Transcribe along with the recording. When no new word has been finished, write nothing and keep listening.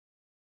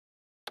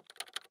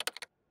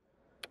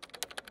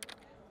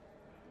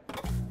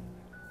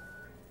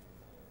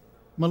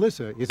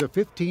Melissa is a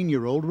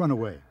 15-year-old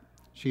runaway.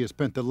 She has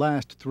spent the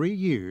last 3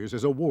 years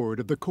as a ward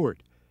of the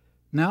court.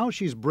 Now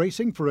she's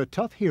bracing for a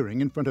tough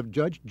hearing in front of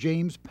Judge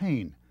James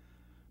Payne.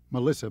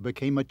 Melissa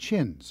became a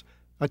CHINS,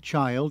 a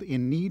child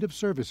in need of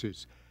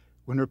services,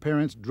 when her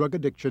parents' drug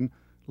addiction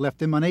left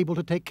them unable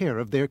to take care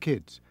of their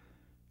kids.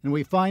 And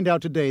we find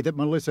out today that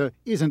Melissa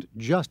isn't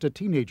just a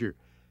teenager.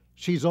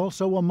 She's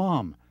also a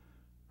mom.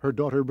 Her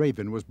daughter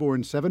Raven was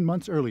born 7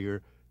 months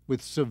earlier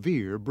with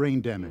severe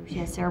brain damage. She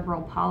has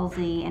cerebral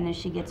palsy, and as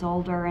she gets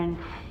older and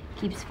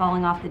keeps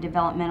falling off the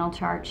developmental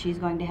chart, she's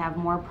going to have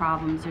more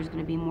problems. There's going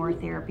to be more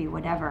therapy,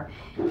 whatever.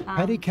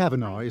 Patty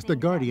Kavanaugh is the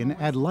guardian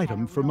ad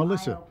litem for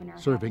Melissa,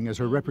 serving as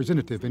her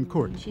representative in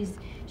court.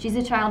 She's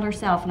a child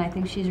herself, and I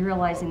think she's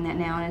realizing that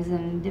now and is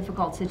in a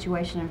difficult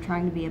situation of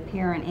trying to be a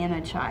parent and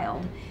a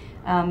child.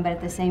 But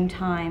at the same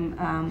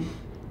time,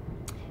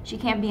 she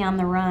can't be on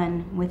the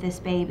run with this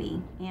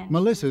baby. And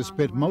Melissa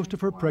spent most of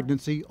her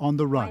pregnancy on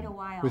the run,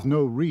 with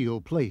no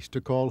real place to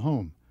call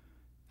home.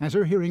 As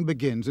her hearing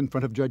begins in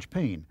front of Judge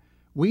Payne,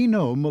 we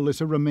know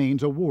Melissa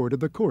remains a ward of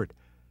the court.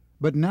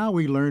 But now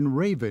we learn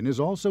Raven is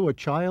also a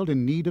child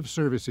in need of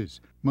services.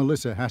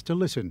 Melissa has to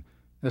listen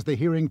as the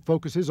hearing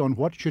focuses on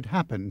what should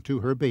happen to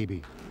her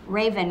baby.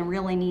 Raven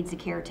really needs a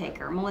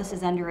caretaker.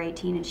 Melissa's under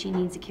 18 and she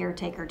needs a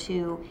caretaker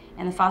too,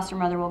 and the foster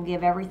mother will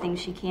give everything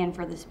she can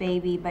for this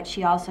baby, but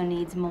she also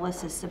needs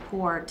Melissa's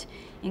support,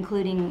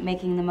 including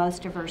making the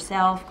most of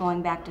herself,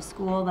 going back to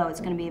school, though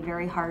it's going to be a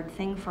very hard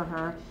thing for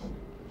her.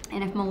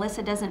 And if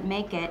Melissa doesn't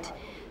make it,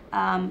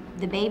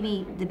 the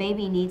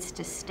baby needs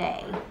to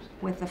stay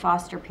with the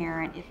foster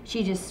parent.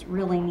 She just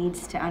really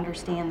needs to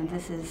understand that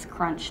this is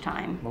crunch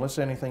time.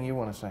 Melissa, anything you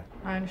want to say?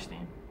 I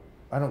understand.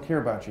 I don't care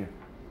about you.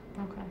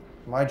 Okay.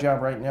 My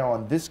job right now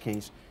on this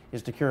case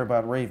is to care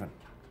about Raven.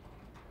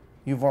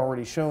 You've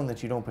already shown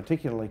that you don't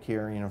particularly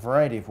care in a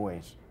variety of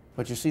ways.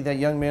 But you see that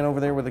young man over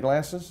there with the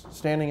glasses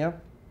standing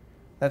up?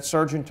 That's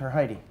Sergeant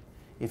Terheide.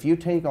 If you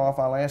take off,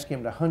 I'll ask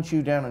him to hunt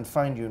you down and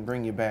find you and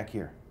bring you back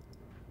here.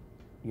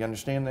 You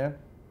understand that?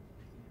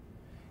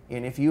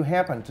 And if you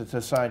happen to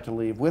decide to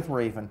leave with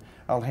Raven,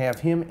 I'll have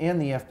him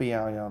and the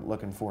FBI out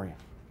looking for you.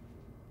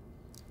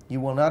 You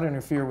will not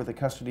interfere with the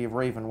custody of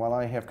Raven while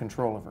I have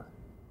control of her.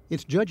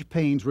 It's Judge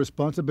Payne's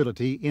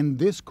responsibility in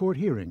this court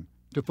hearing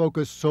to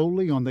focus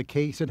solely on the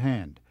case at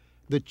hand,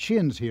 the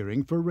CHINS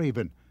hearing for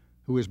Raven,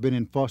 who has been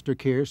in foster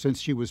care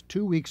since she was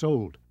 2 weeks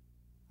old.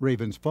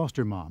 Raven's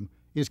foster mom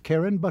is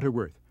Karen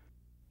Butterworth.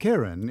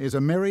 Karen is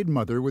a married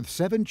mother with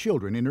 7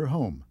 children in her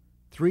home,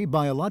 3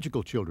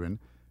 biological children,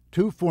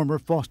 2 former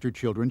foster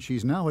children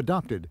she's now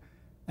adopted,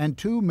 and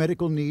 2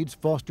 medical needs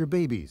foster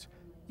babies,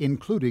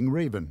 including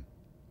Raven.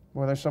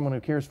 Well, there's someone who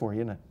cares for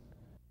you, isn't it?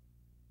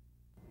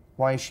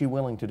 Why is she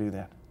willing to do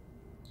that?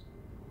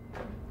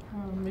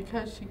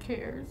 Because she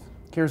cares.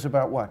 Cares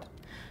about what?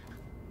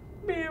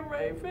 Me and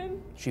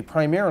Raven. She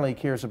primarily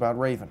cares about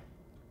Raven.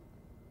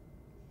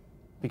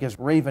 Because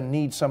Raven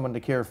needs someone to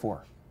care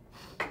for.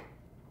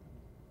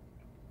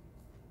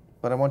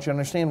 But I want you to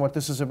understand what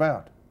this is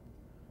about.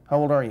 How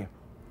old are you?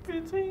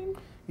 15.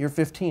 You're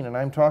 15, and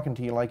I'm talking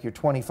to you like you're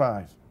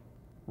 25.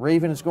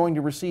 Raven is going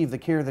to receive the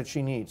care that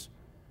she needs.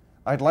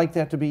 I'd like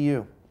that to be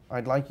you.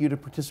 I'd like you to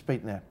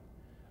participate in that.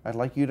 I'd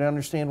like you to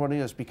understand what it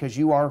is, because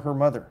you are her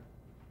mother.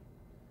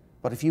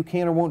 But if you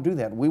can or won't do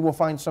that, we will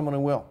find someone who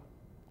will.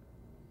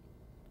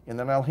 And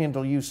then I'll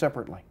handle you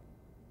separately.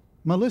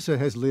 Melissa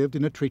has lived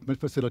in a treatment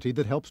facility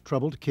that helps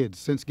troubled kids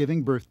since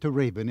giving birth to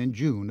Raven in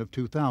June of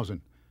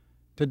 2000.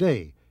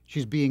 Today,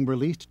 she's being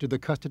released to the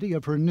custody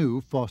of her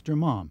new foster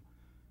mom.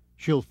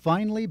 She'll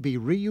finally be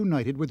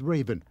reunited with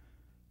Raven.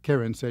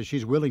 Karen says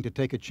she's willing to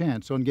take a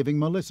chance on giving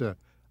Melissa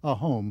a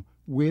home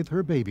with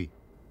her baby.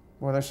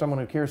 Well, there's someone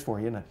who cares for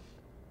you, isn't it?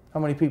 How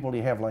many people do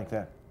you have like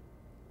that?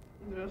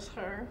 Just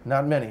her.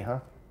 Not many, huh?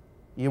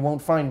 You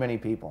won't find many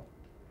people.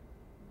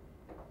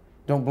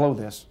 Don't blow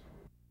this.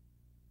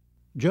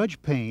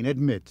 Judge Payne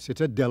admits it's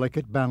a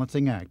delicate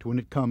balancing act when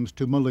it comes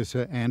to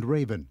Melissa and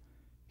Raven.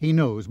 He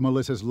knows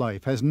Melissa's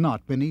life has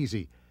not been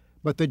easy,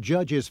 but the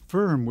judge is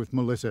firm with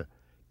Melissa,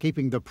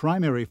 keeping the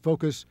primary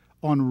focus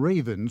on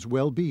Raven's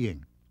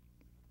well-being.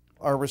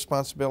 Our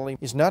responsibility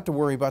is not to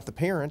worry about the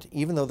parent,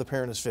 even though the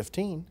parent is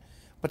 15,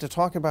 but to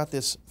talk about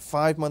this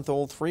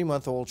 5-month-old,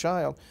 3-month-old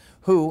child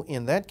who,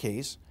 in that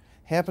case,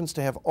 happens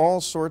to have all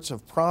sorts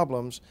of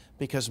problems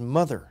because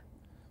mother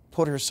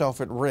put herself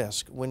at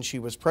risk when she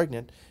was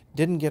pregnant,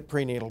 didn't get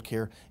prenatal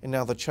care, and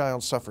now the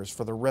child suffers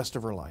for the rest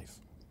of her life.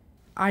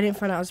 I didn't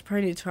find out I was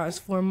pregnant until I was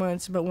 4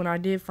 months, but when I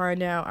did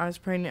find out I was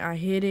pregnant, I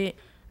hid it.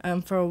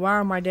 For a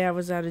while, my dad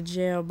was out of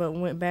jail, but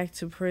went back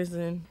to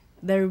prison.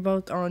 They were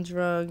both on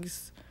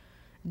drugs,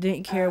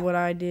 didn't care what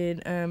I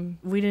did.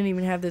 We didn't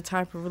even have the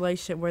type of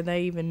relationship where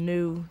they even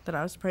knew that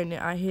I was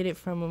pregnant. I hid it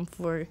from them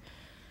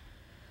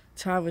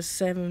till I was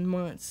 7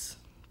 months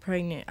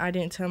pregnant. I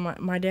didn't tell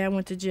my dad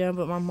went to jail,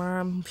 but my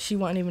mom, she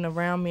wasn't even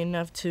around me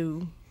enough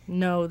to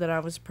know that I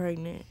was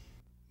pregnant.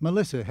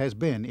 Melissa has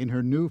been in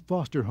her new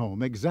foster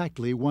home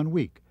exactly 1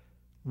 week.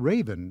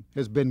 Raven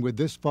has been with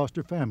this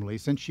foster family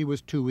since she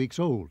was 2 weeks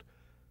old.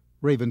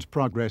 Raven's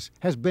progress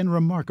has been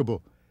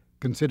remarkable,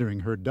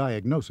 considering her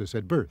diagnosis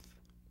at birth.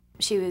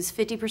 She was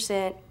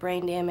 50%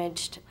 brain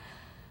damaged.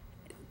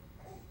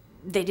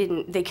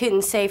 They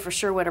couldn't say for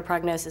sure what her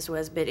prognosis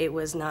was, but it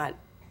was not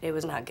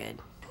good.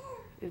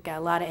 We've got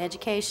a lot of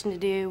education to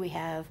do. We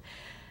have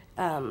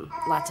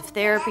lots of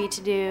therapy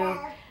to do.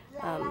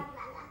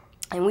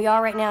 And we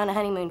are right now in a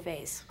honeymoon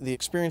phase. The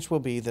experience will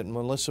be that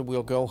Melissa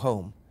will go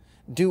home,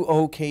 do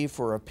okay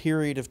for a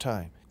period of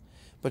time,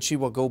 but she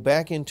will go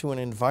back into an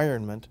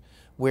environment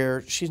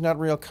where she's not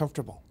real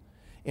comfortable.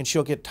 And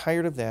she'll get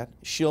tired of that.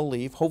 She'll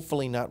leave,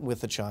 hopefully not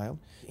with the child,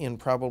 in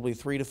probably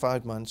 3 to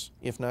 5 months,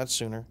 if not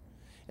sooner,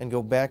 and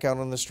go back out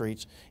on the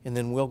streets, and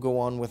then we'll go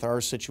on with our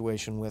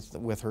situation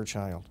with her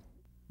child.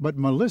 But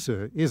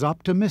Melissa is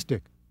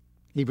optimistic.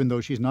 Even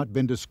though she's not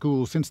been to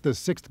school since the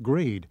 6th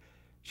grade,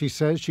 she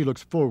says she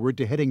looks forward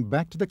to heading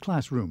back to the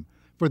classroom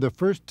for the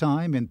first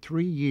time in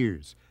 3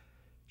 years.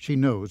 She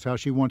knows how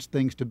she wants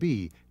things to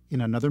be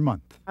in another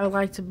month. I would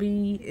like to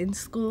be in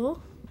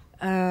school.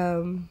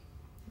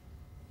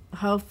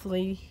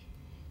 Hopefully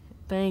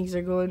things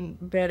are going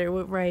better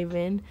with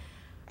Raven.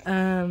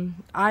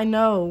 I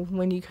know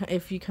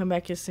if you come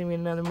back and see me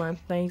in another month,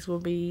 things will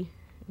be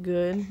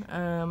good.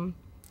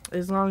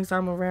 As long as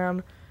I'm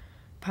around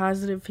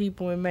positive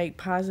people and make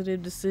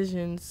positive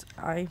decisions,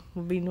 I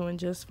will be doing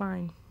just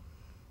fine.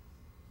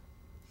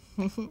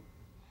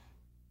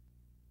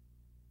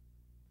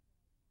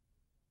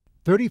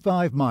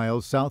 35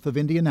 miles south of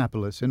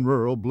Indianapolis in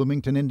rural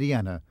Bloomington,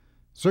 Indiana,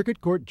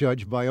 Circuit Court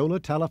Judge Viola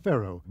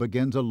Talaferro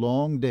begins a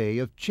long day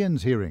of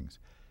CHINS hearings,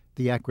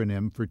 the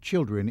acronym for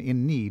Children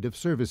in Need of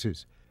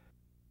Services.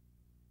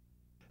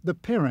 The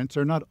parents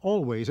are not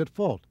always at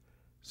fault.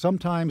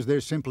 Sometimes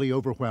they're simply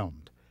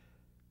overwhelmed.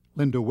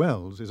 Linda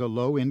Wells is a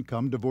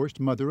low-income divorced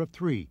mother of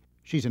 3.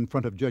 She's in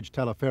front of Judge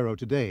Talaferro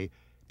today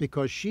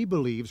because she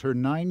believes her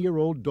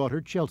 9-year-old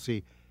daughter,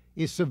 Chelsea,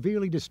 is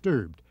severely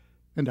disturbed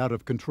and out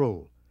of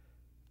control.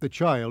 The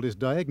child is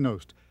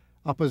diagnosed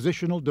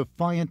oppositional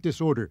defiant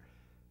disorder,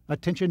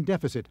 attention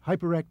deficit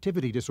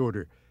hyperactivity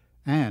disorder,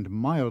 and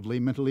mildly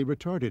mentally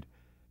retarded.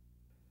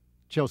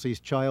 Chelsea's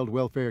child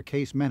welfare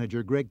case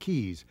manager, Greg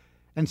Keyes,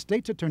 and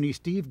State's Attorney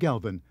Steve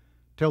Galvin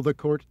tell the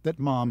court that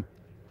Mom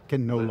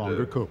can no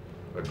longer cope.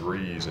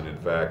 Agrees and in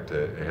fact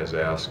has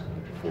asked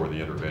for the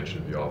intervention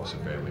of the Office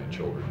of Family and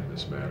Children in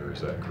this matter.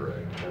 Is that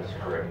correct? That's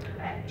correct.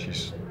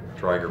 She's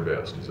trying her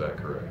best. Is that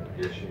correct?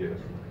 Yes, she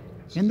is.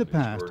 In the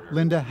past,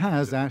 Linda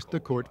has asked the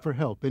court for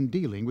help in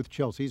dealing with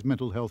Chelsea's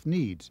mental health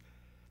needs.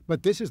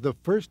 But this is the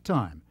first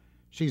time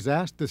she's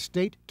asked the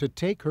state to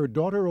take her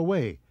daughter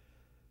away.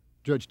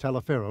 Judge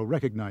Talaferro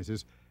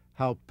recognizes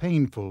how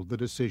painful the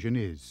decision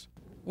is.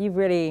 You've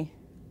really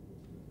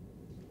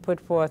put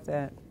forth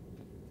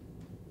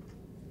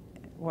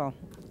well,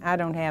 I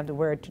don't have the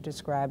word to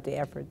describe the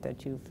effort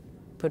that you've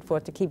put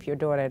forth to keep your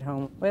daughter at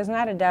home. There's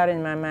not a doubt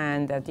in my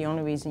mind that the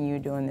only reason you're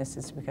doing this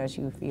is because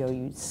you feel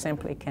you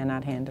simply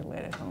cannot handle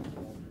it at home.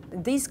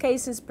 These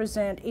cases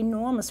present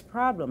enormous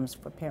problems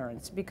for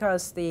parents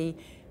because the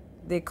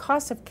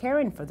cost of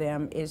caring for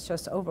them is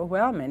just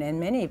overwhelming, and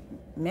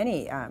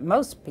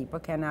most people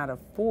cannot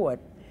afford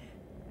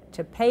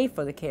to pay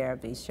for the care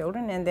of these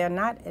children, and there are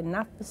not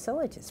enough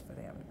facilities for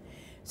them.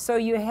 So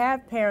you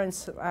have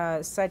parents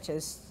such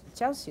as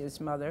Chelsea's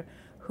mother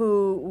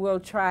who will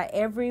try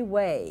every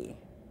way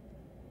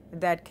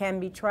that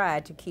can be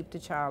tried to keep the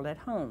child at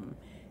home.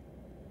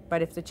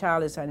 But if the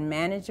child is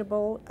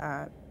unmanageable,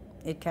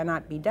 it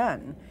cannot be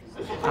done.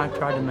 I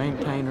tried to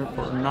maintain her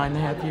for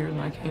 9.5 years and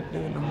I can't do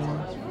it no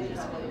more.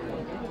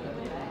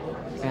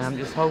 And I'm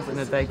just hoping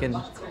that they can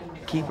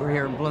keep her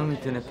here in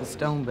Bloomington at the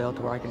Stone Belt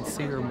where I can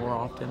see her more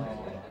often.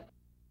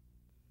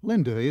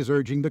 Linda is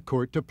urging the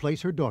court to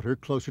place her daughter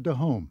closer to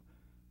home.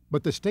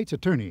 But the state's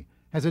attorney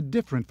has a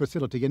different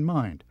facility in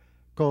mind,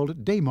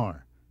 called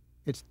Daymar.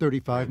 It's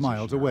 35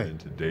 miles away.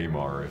 Into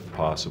Daymar, if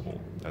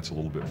possible. That's a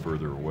little bit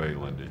further away,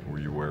 Linda. Were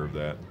you aware of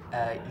that?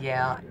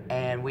 Yeah,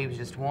 and we was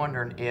just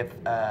wondering if,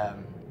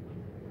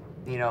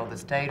 you know, the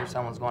state or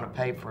someone's going to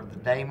pay for the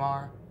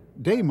Daymar.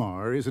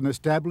 Daymar is an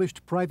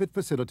established private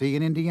facility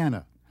in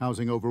Indiana,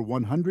 housing over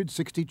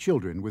 160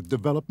 children with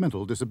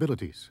developmental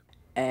disabilities.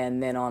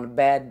 And then on a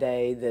bad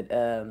day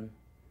that,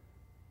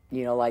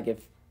 you know, like if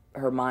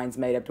her mind's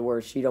made up to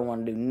where she don't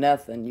want to do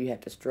nothing, you have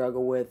to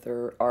struggle with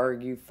her,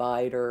 argue,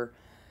 fight her.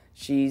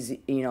 She's,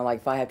 you know,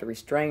 like if I have to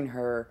restrain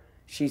her,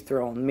 she's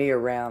throwing me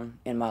around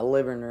in my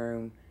living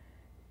room,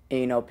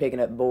 you know, picking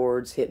up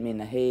boards, hitting me in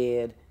the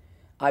head.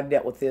 I've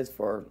dealt with this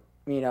for,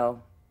 you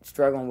know,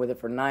 struggling with it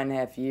for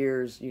 9.5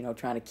 years, you know,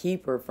 trying to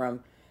keep her from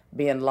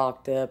being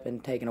locked up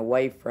and taken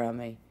away from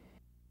me.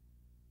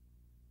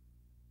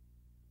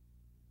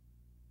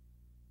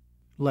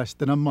 Less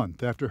than a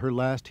month after her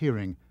last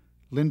hearing,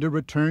 Linda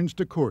returns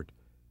to court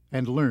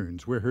and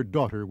learns where her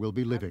daughter will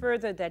be living.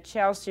 Further, that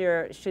Chelsea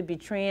should be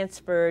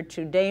transferred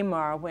to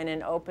Daymar when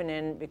an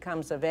opening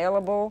becomes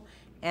available,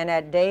 and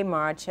at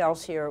Daymar,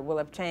 Chelsea will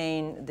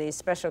obtain the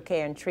special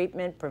care and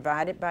treatment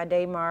provided by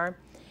Daymar,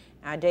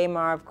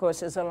 Daymar, of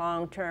course, is a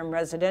long-term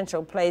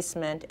residential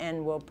placement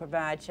and will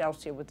provide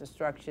Chelsea with the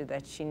structure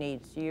that she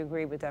needs. Do you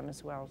agree with that,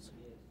 Ms. Wells?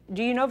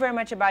 Do you know very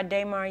much about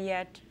Daymar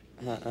yet?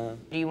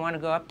 Do you want to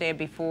go up there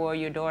before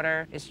your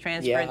daughter is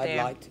transferred there?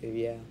 Yeah, I'd like to,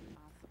 yeah.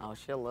 Oh,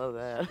 she'll love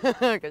that,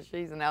 because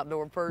she's an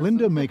outdoor person.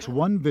 Linda makes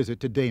one visit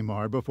to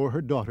Daymar before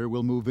her daughter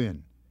will move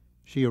in.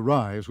 She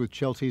arrives with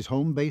Chelsea's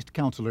home-based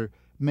counselor,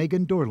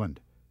 Megan Dorland,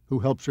 who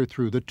helps her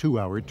through the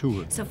 2-hour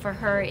tour. So for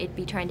her, it'd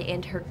be trying to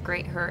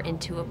integrate her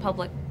into a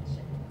public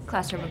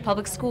classroom, a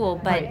public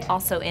school, but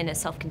also in a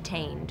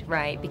self-contained,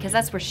 right? Because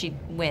that's where she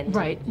went.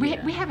 Right.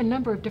 We have a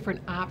number of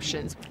different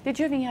options. Did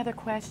you have any other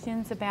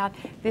questions about,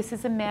 this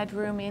is a med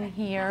room in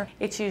here.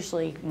 It's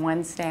usually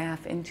 1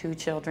 staff and 2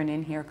 children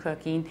in here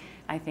cooking.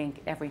 I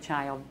think every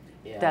child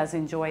does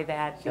enjoy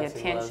that, the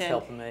attention. Loves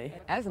helping me.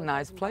 That's a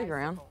nice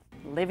playground.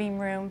 Living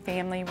room,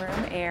 family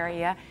room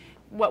area,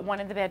 what one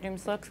of the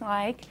bedrooms looks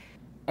like.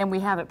 And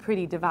we have it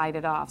pretty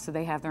divided off, so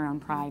they have their own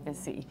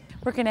privacy.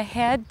 We're going to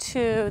head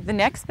to the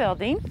next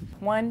building,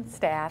 1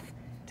 staff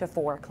to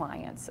 4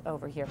 clients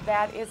over here.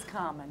 That is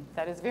common.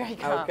 That is very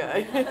common.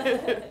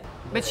 Okay.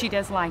 But she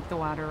does like the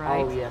water,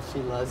 right? Oh, yes, she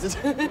loves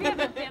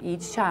it.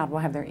 Each child will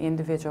have their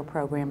individual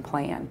program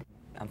plan.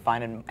 I'm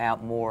finding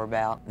out more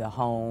about the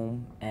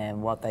home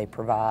and what they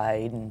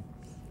provide,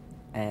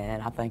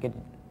 and I think it,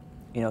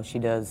 you know, she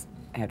does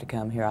have to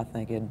come here. I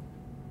think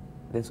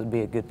this would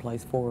be a good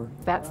place for her.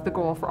 That's the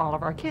goal for all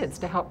of our kids,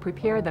 to help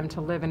prepare them to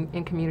live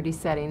in community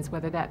settings,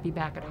 whether that be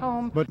back at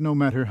home. But no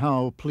matter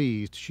how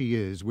pleased she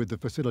is with the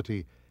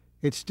facility,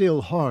 it's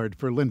still hard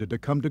for Linda to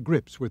come to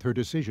grips with her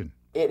decision.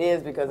 It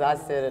is, because I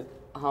sit at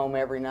home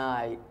every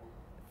night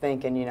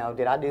thinking, you know,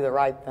 did I do the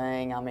right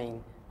thing? I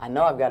mean, I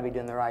know I've got to be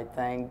doing the right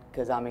thing,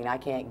 because, I mean, I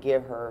can't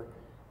give her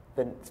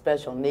the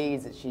special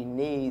needs that she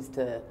needs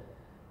to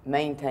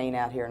maintain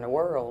out here in the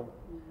world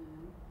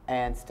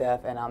and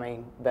stuff, and I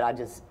mean, but I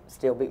just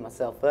still beat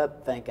myself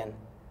up thinking,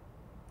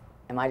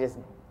 am I just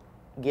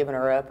giving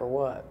her up or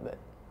what?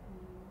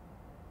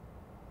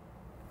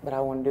 But I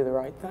want to do the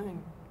right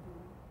thing.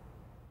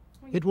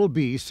 It will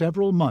be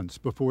several months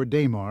before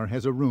Daymar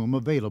has a room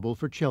available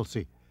for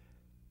Chelsea.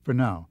 For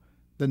now,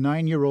 the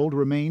 9-year-old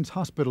remains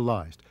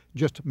hospitalized,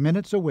 just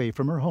minutes away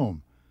from her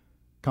home.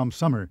 Come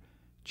summer,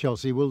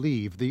 Chelsea will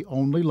leave the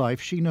only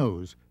life she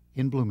knows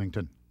in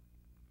Bloomington.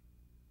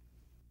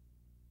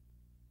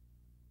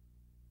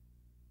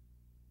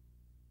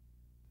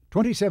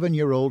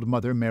 27-year-old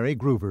mother Mary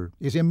Groover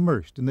is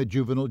immersed in the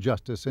juvenile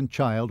justice and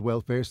child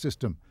welfare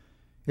system.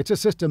 It's a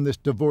system this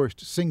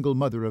divorced single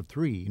mother of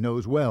 3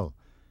 knows well.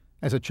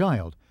 As a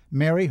child,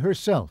 Mary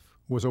herself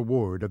was a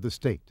ward of the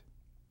state.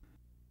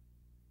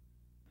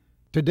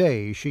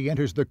 Today, she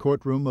enters the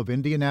courtroom of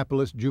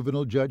Indianapolis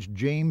juvenile judge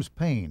James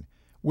Payne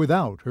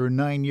without her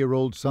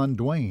 9-year-old son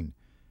Dwayne.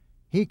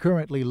 He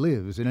currently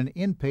lives in an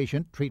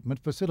inpatient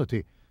treatment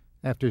facility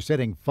after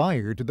setting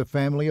fire to the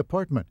family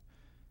apartment.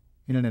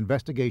 In an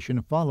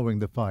investigation following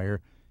the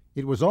fire,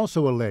 it was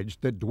also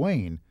alleged that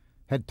Dwayne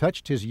had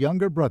touched his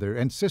younger brother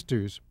and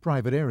sister's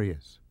private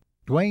areas.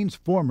 Dwayne's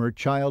former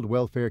child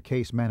welfare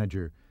case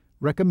manager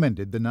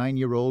recommended the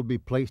 9-year-old be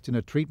placed in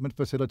a treatment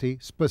facility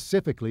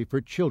specifically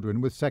for children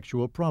with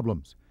sexual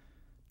problems.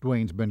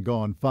 Dwayne's been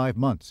gone 5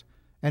 months,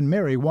 and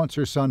Mary wants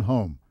her son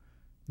home.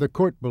 The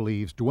court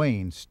believes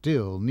Dwayne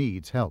still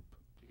needs help.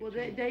 Well,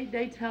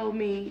 they told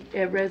me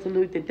at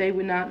Resolute that they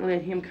would not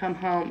let him come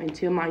home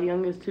until my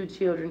youngest 2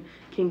 children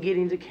can get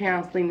into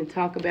counseling and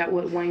talk about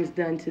what Wayne's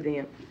done to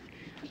them.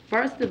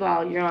 First of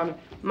all, Your Honor,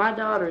 my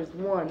daughter is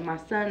 1, my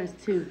son is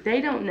 2.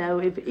 They don't know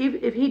if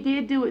he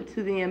did do it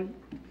to them,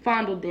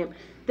 fondled them.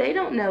 They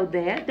don't know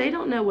that. They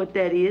don't know what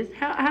that is.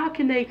 How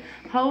can they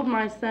hold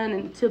my son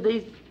until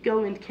they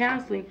go into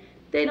counseling?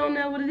 They don't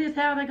know what it is.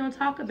 How are they going to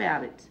talk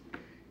about it?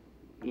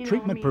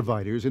 Treatment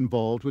providers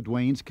involved with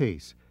Dwayne's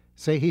case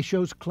say he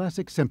shows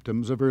classic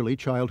symptoms of early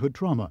childhood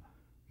trauma,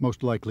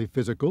 most likely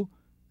physical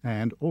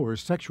and/or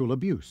sexual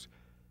abuse.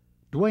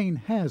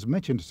 Dwayne has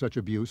mentioned such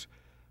abuse,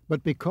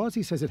 but because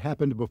he says it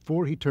happened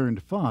before he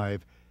turned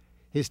 5,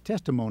 his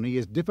testimony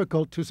is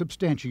difficult to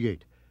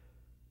substantiate.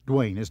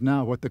 Dwayne is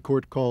now what the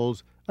court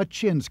calls a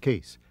CHINS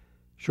case,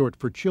 short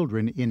for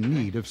Children in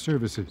Need of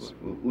Services.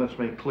 Let's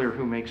make clear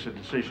who makes the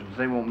decisions.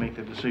 They won't make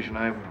the decision,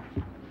 I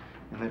will.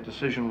 And that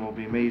decision will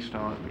be based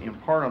on, in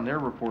part on their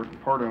report,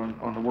 and part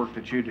on the work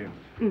that you do.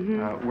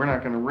 We're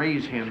not going to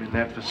raise him in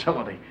that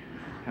facility.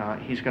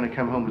 He's going to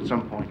come home at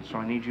some point, so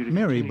I need you to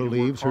Mary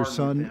believes her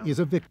son is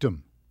a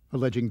victim,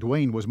 alleging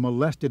Dwayne was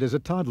molested as a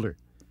toddler.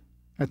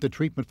 At the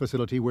treatment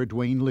facility where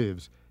Dwayne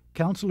lives,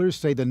 counselors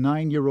say the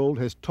 9-year-old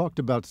has talked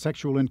about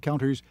sexual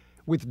encounters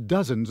with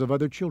dozens of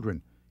other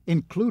children,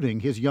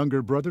 including his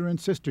younger brother and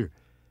sister.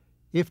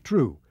 If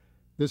true,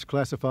 this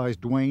classifies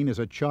Dwayne as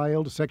a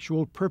child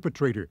sexual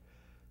perpetrator,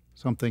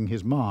 something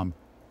his mom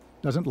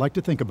doesn't like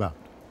to think about.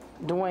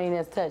 Dwayne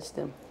has touched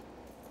him.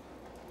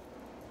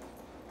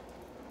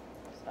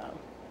 So,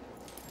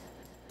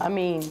 I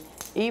mean,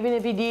 even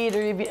if he did,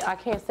 or I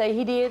can't say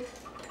he did,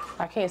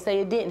 I can't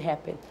say it didn't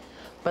happen,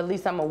 but at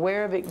least I'm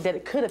aware of it, that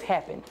it could have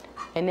happened,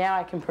 and now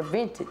I can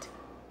prevent it.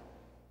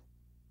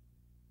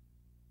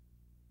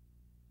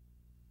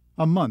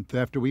 A month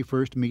after we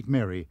first meet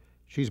Mary,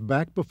 she's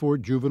back before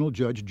juvenile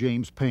judge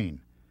James Payne.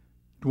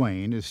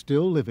 Dwayne is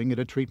still living at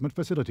a treatment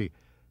facility,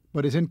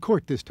 but is in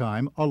court this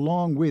time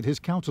along with his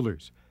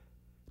counselors.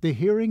 The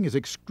hearing is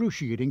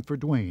excruciating for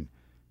Dwayne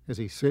as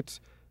he sits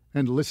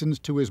and listens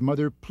to his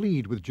mother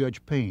plead with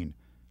Judge Payne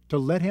to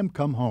let him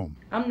come home.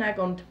 I'm not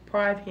going to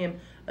deprive him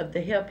of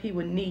the help he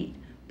would need,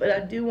 but I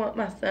do want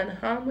my son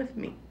home with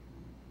me.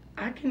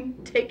 I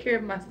can take care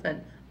of my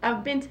son.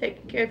 I've been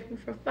taking care of him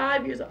for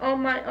 5 years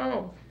on my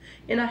own.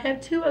 And I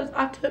have two others.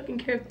 I've taken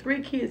care of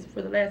 3 kids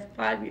for the last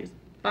 5 years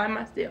by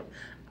myself.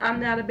 I'm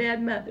not a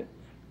bad mother.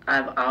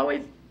 I've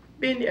always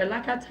been there.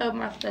 Like I told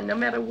my son, no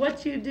matter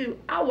what you do,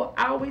 I will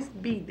always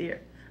be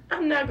there.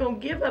 I'm not going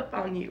to give up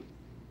on you.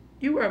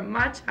 You are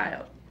my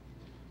child.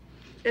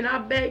 And I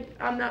begged,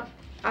 I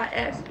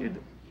asked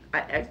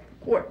the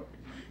court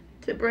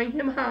to bring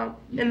him home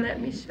and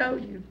let me show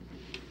you.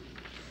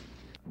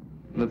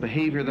 The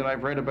behavior that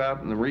I've read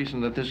about and the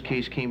reason that this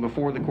case came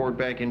before the court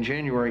back in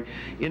January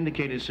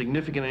indicated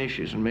significant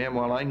issues. And ma'am,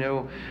 while I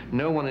know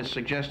no one is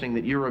suggesting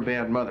that you're a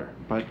bad mother,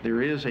 but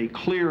there is a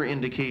clear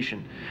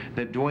indication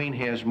that Dwayne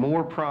has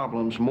more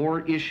problems,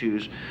 more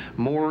issues,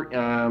 more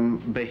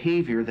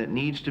behavior that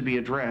needs to be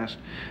addressed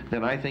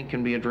that I think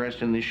can be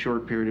addressed in this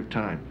short period of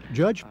time.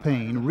 Judge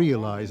Payne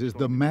realizes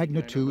the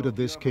magnitude of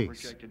this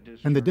case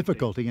and the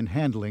difficulty in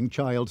handling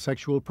child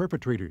sexual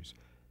perpetrators.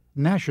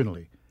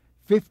 Nationally,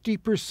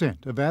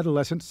 50% of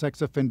adolescent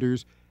sex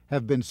offenders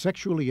have been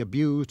sexually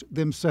abused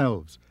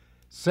themselves.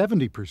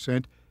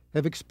 70%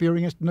 have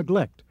experienced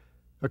neglect,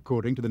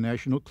 according to the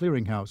National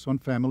Clearinghouse on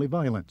Family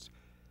Violence.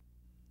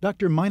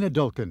 Dr. Mina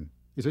Dulkin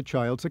is a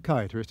child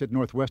psychiatrist at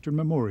Northwestern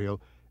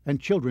Memorial and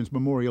Children's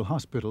Memorial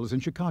Hospitals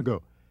in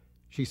Chicago.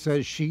 She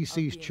says she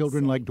sees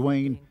children like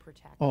Dwayne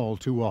all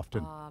too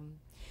often.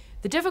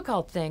 The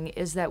difficult thing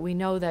is that we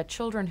know that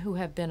children who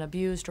have been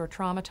abused or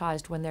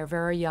traumatized when they're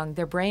very young,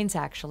 their brains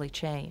actually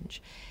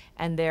change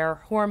and their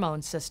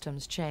hormone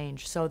systems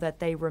change so that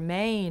they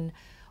remain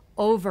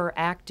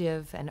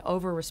overactive and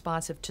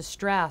over-responsive to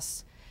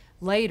stress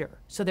later.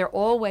 So they're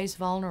always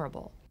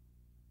vulnerable.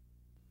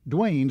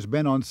 Dwayne's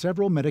been on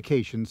several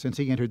medications since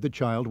he entered the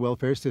child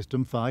welfare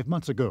system 5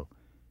 months ago.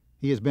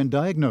 He has been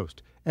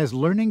diagnosed as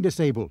learning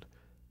disabled,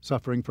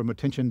 suffering from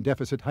attention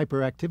deficit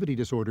hyperactivity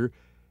disorder,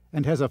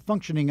 and has a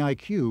functioning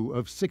IQ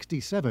of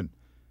 67.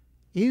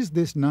 Is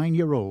this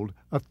 9-year-old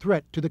a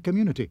threat to the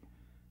community?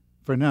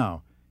 For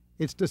now,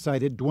 it's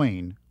decided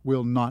Dwayne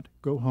will not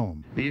go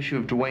home. The issue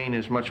of Dwayne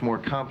is much more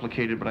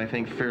complicated, but I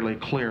think fairly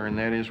clear, and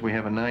that is we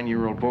have a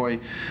 9-year-old boy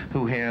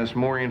who has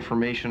more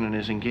information and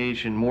is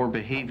engaged in more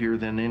behavior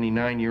than any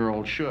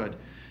 9-year-old should.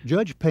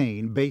 Judge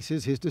Payne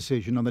bases his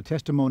decision on the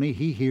testimony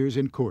he hears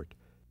in court.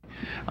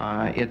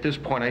 At this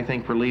point, I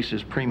think release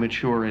is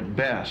premature at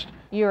best.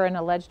 You're an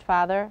alleged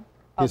father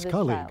of His this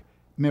colleague, child.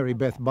 Mary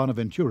Beth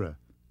Bonaventura,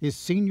 is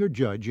senior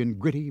judge in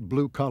gritty,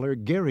 blue-collar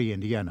Gary,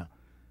 Indiana,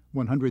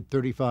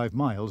 135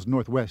 miles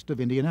northwest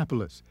of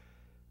Indianapolis.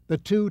 The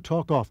two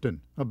talk often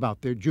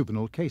about their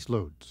juvenile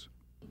caseloads.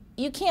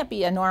 You can't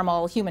be a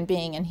normal human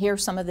being and hear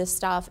some of this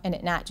stuff and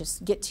it not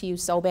just get to you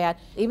so bad.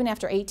 Even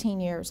after 18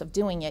 years of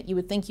doing it, you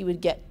would think you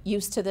would get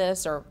used to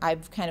this, or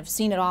I've kind of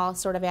seen it all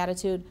sort of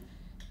attitude.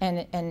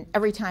 And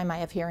every time I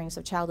have hearings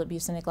of child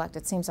abuse and neglect,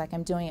 it seems like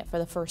I'm doing it for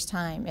the first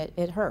time.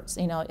 It hurts,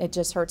 you know, it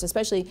just hurts,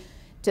 especially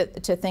to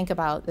think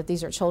about that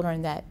these are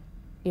children that,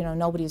 you know,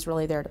 nobody's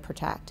really there to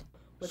protect.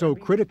 So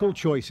critical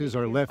choices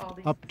are left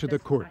up to the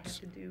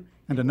courts.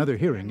 And another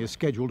hearing is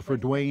scheduled for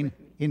Dwayne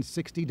in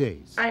 60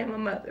 days. I am a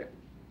mother.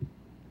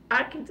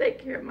 I can take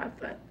care of my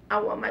son. I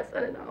want my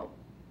son at home.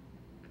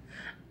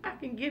 I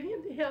can give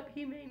him the help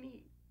he may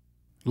need.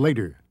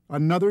 Later,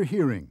 another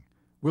hearing.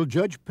 Will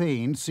Judge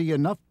Payne see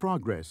enough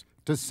progress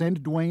to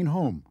send Dwayne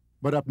home?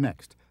 But up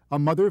next, a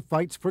mother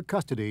fights for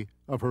custody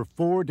of her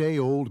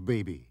 4-day-old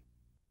baby.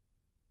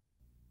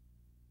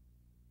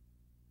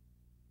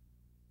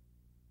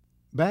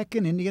 Back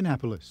in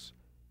Indianapolis,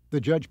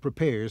 the judge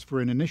prepares for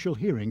an initial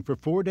hearing for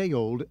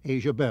 4-day-old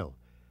Asia Bell.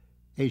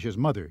 Asia's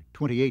mother,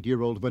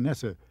 28-year-old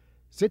Vanessa,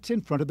 sits in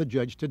front of the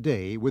judge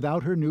today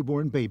without her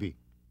newborn baby.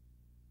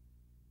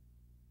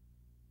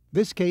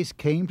 This case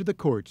came to the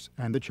courts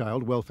and the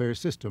child welfare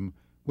system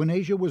when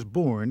Asia was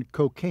born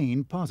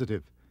cocaine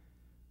positive.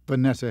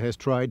 Vanessa has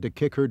tried to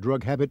kick her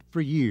drug habit for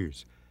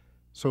years.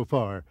 So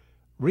far,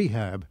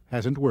 rehab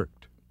hasn't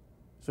worked.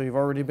 So you've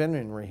already been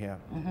in rehab?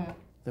 Mm-hmm.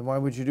 Then why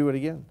would you do it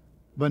again?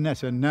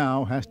 Vanessa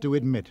now has to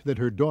admit that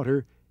her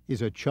daughter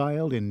is a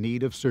child in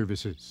need of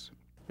services.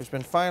 There's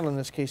been filed in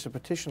this case a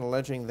petition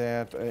alleging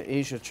that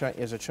Asia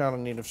is a child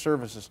in need of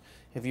services.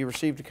 Have you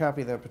received a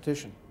copy of that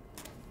petition?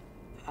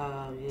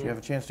 Yeah. Do you have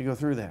a chance to go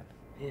through that?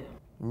 Yeah.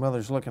 Your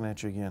mother's looking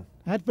at you again.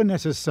 At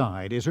Vanessa's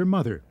side is her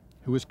mother,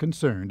 who is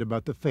concerned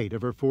about the fate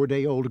of her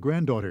 4-day-old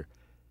granddaughter.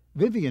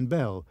 Vivian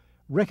Bell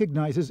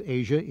recognizes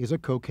Asia is a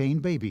cocaine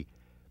baby,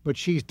 but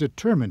she's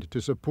determined to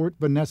support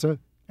Vanessa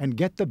and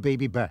get the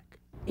baby back.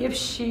 If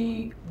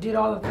she did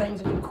all the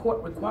things that the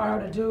court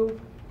required her to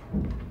do,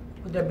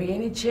 would there be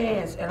any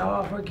chance at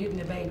all of her getting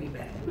the baby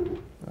back?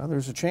 Well,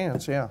 there's a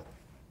chance, yeah.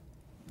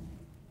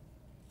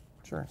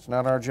 Sure, it's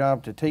not our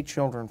job to take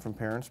children from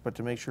parents, but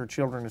to make sure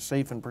children are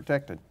safe and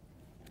protected.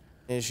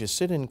 As you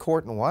sit in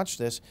court and watch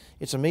this,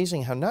 it's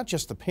amazing how not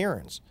just the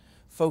parents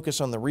focus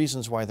on the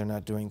reasons why they're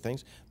not doing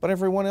things, but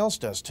everyone else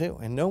does too.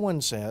 And no one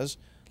says,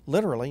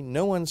 literally,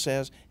 no one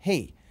says,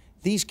 hey,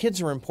 these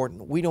kids are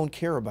important, we don't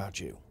care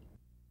about you.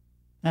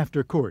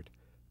 After court,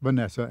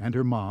 Vanessa and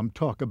her mom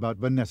talk about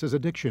Vanessa's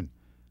addiction,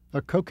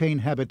 a cocaine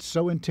habit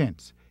so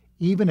intense,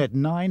 even at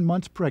 9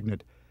 months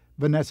pregnant,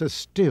 Vanessa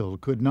still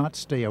could not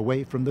stay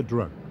away from the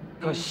drug.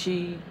 Because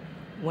she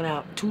went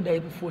out 2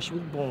 days before she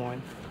was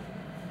born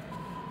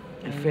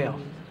and fell.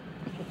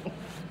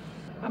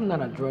 I'm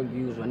not a drug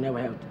user. I never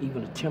have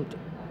even attempted.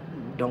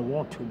 Don't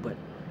want to, but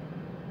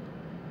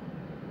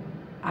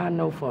I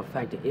know for a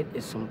fact that it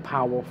is some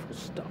powerful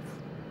stuff.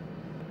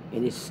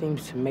 And it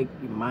seems to make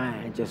your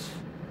mind just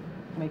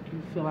Make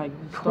you feel like you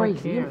just crazy.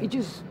 don't care. You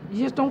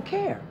just don't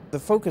care. The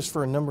focus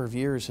for a number of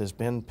years has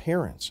been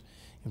parents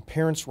and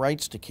parents'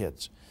 rights to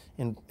kids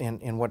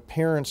and what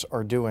parents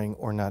are doing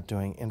or not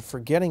doing, and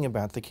forgetting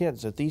about the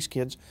kids, that these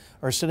kids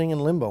are sitting in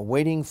limbo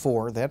waiting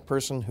for that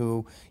person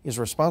who is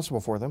responsible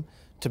for them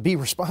to be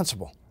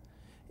responsible.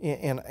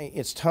 And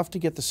it's tough to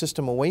get the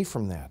system away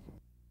from that.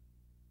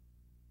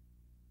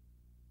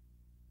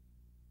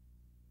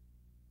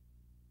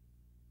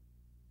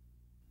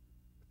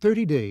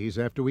 "30 days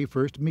after we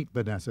first meet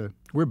Vanessa,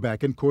 we're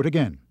back in court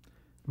again.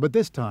 But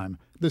this time,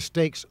 the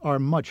stakes are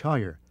much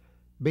higher.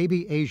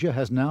 Baby Asia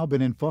has now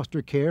been in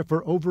foster care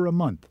for over a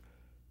month.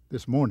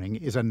 This morning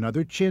is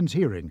another Chin's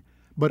hearing,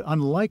 but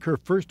unlike her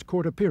first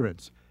court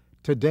appearance,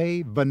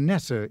 today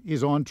Vanessa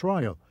is on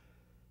trial.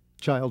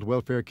 Child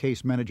welfare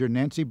case manager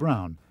Nancy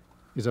Brown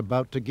is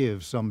about to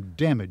give some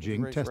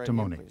damaging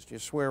testimony. Right, do you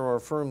swear or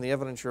affirm the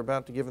evidence you're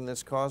about to give in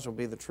this cause will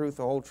be the truth,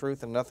 the whole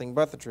truth, and nothing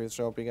but the truth,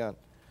 so help you God?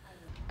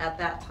 At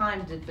that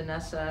time, did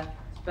Vanessa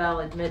Bell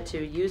admit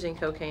to using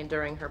cocaine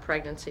during her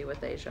pregnancy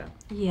with Asia?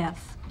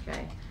 Yes.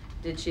 Okay.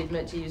 Did she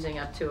admit to using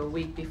up to a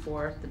week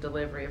before the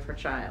delivery of her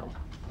child?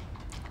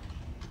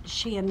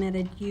 She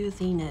admitted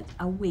using it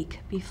a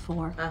week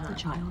before the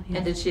child. Yes.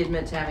 And did she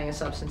admit to having a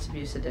substance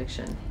abuse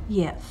addiction?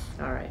 Yes.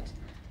 All right.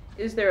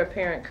 Is there a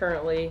parent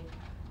currently,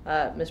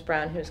 Ms.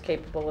 Brown, who is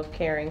capable of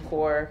caring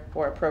for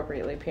or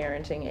appropriately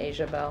parenting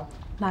Asia Bell?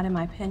 Not in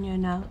my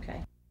opinion, no.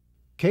 Okay.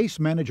 Case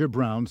manager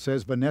Brown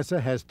says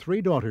Vanessa has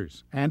 3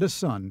 daughters and a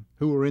son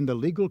who are in the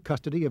legal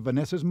custody of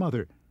Vanessa's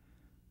mother.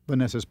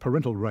 Vanessa's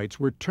parental rights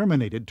were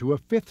terminated to a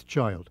 5th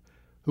child,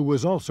 who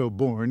was also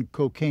born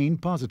cocaine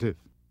positive.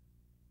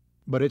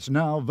 But it's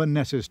now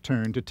Vanessa's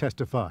turn to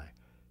testify.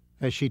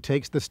 As she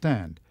takes the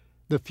stand,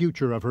 the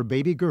future of her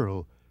baby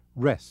girl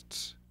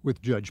rests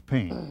with Judge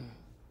Payne.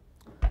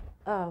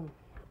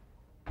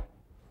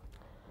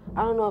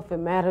 I don't know if it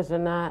matters or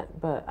not,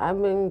 but I've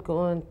been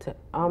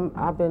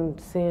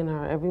seeing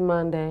her every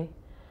Monday.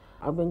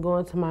 I've been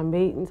going to my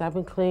meetings. I've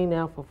been clean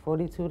now for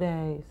 42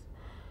 days.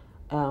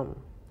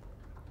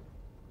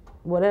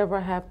 Whatever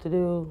I have to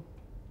do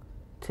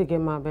to get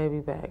my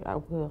baby back, I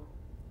will.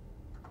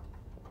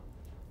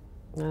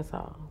 That's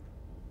all.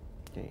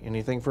 Okay.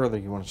 Anything further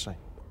you want to say?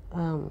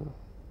 No.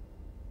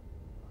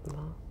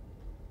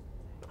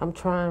 I'm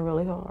trying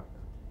really hard.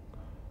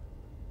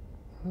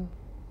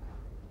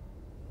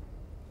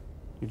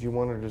 Did you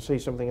want her to say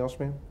something else,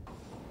 ma'am?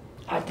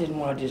 I didn't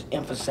want to just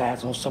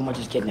emphasize on so much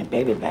as getting the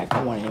baby back.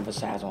 I want to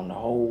emphasize on the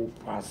whole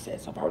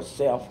process of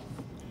herself,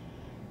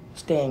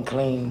 staying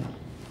clean,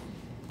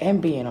 and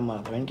being a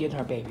mother and getting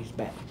her baby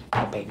back.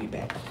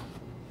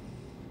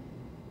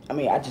 I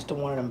mean, I just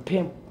don't want them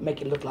to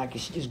make it look like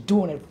she's just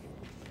doing it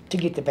to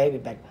get the baby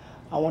back.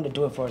 I want to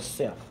do it for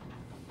herself.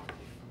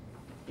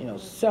 You know,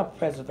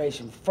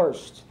 self-preservation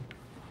first.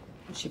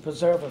 If she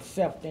preserves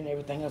herself, then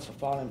everything else will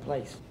fall in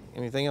place.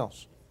 Anything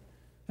else?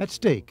 At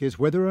stake is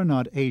whether or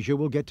not Asia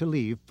will get to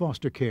leave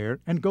foster care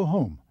and go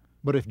home.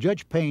 But if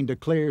Judge Payne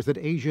declares that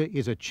Asia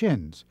is a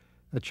CHINS,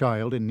 a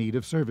child in need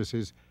of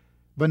services,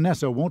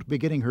 Vanessa won't be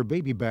getting her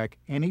baby back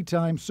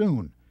anytime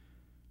soon.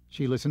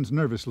 She listens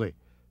nervously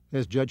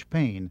as Judge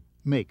Payne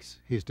makes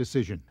his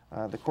decision.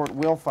 The court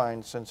will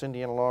find, since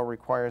Indiana law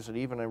requires that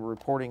even a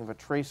reporting of a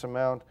trace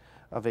amount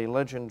of a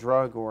legend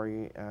drug or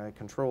a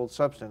controlled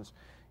substance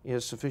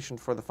is sufficient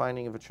for the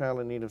finding of a child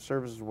in need of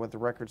services with the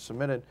record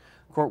submitted.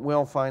 The court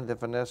will find that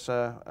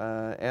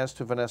Vanessa, as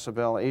to Vanessa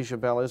Bell, Asia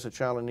Bell is a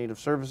child in need of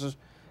services.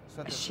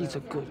 She's a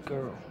good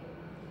girl.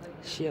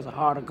 She has a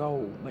heart of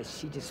gold, but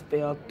she just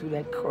fell through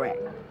that crack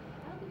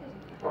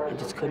and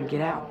just couldn't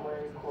get out.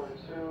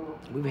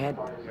 We've had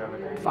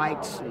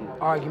fights and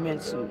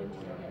arguments,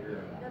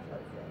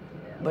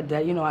 but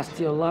you know, I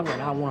still love her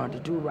and I want her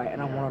to do right,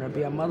 and I want her to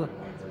be a mother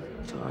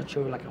to her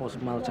children like I was a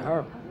mother to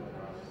her.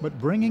 But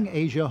bringing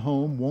Asia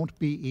home won't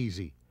be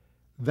easy.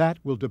 That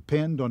will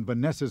depend on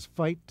Vanessa's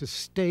fight to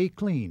stay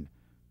clean.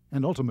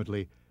 And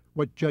ultimately,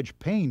 what Judge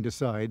Payne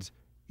decides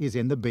is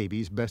in the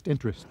baby's best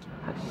interest.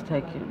 I just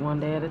take it one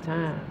day at a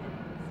time.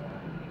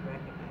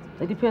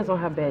 It depends on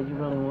how bad you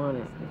really want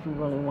it. If you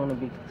really want to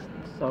be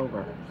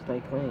sober,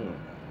 stay clean,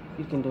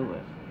 you can do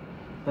it.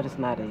 But it's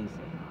not easy.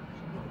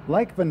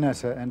 Like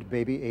Vanessa and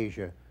baby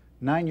Asia,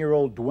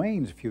 9-year-old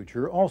Dwayne's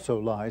future also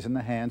lies in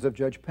the hands of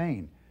Judge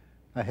Payne.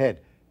 Ahead,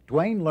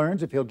 Dwayne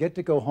learns if he'll get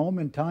to go home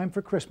in time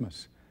for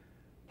Christmas.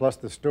 Plus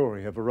the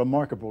story of a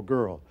remarkable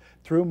girl.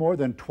 Through more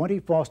than 20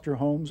 foster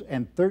homes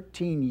and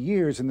 13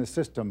 years in the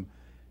system,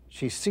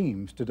 she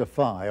seems to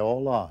defy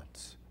all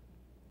odds.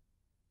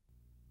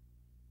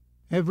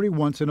 Every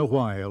once in a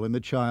while in the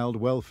child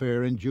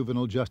welfare and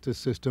juvenile justice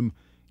system,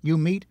 you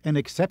meet an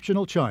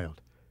exceptional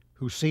child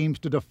who seems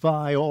to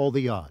defy all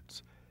the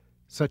odds.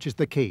 Such is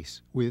the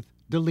case with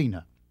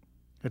Delina.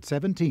 At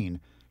 17,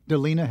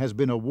 Delina has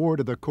been a ward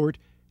of the court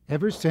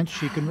ever since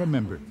she can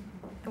remember.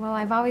 Well,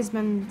 I've always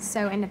been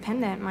so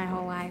independent my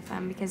whole life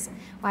because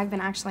I've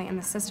been actually in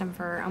the system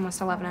for almost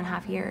 11 and a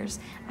half years.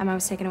 I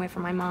was taken away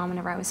from my mom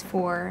whenever I was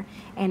 4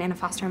 and in a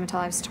foster home until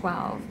I was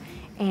 12.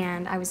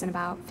 And I was in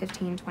about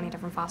 15, 20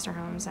 different foster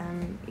homes.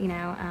 And, you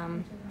know,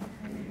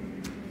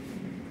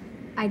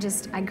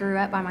 I grew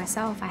up by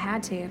myself. I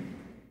had to.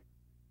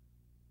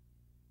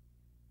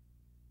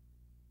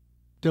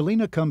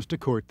 Delina comes to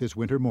court this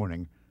winter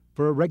morning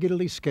for a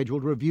regularly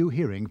scheduled review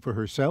hearing for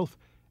herself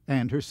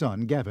and her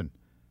son, Gavin.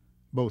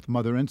 Both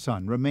mother and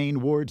son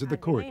remain wards of the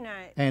court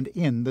and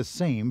in the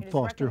same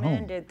foster home. It is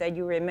recommended that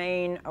you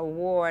remain a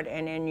ward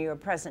and in your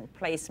present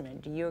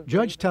placement. Do you agree?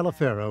 Judge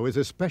Talaferro is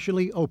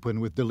especially open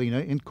with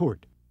Delina in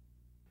court.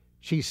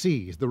 She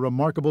sees the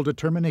remarkable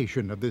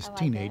determination of this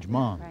teenage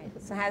mom. Right.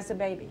 So how's the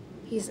baby?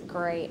 He's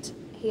great.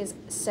 He is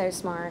so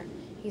smart.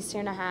 He's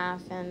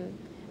 2.5 and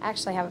I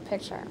actually have a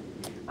picture.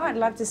 Oh, I'd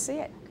love to see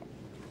it.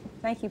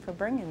 Thank you for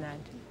bringing that.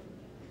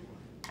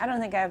 I don't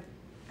think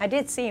I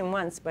did see him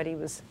once, but he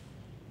was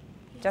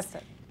just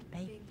a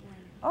baby.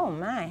 Oh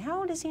my, how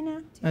old is he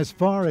now? As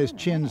far as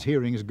Chin's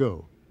hearings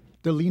go,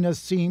 Delina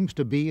seems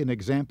to be an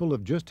example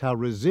of just how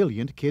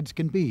resilient kids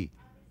can be.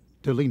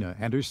 Delina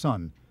and her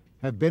son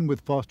have been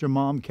with foster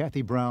mom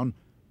Kathy Brown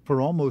for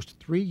almost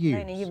 3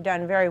 years. Raina, you've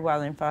done very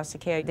well in foster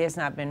care. There's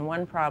not been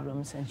one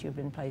problem since you've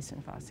been placed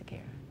in foster care.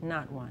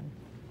 Not one.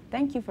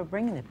 Thank you for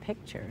bringing the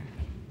picture.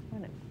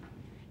 What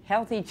a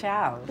healthy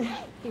child.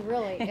 He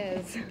really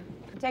is.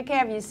 Take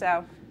care of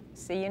yourself.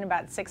 See you in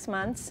about 6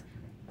 months.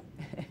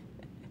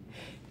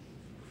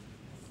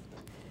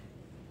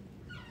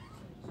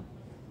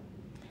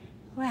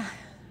 Well,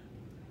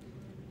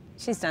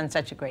 she's done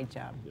such a great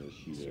job. Yes,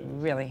 she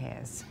really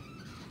has.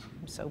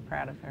 I'm so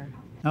proud of her.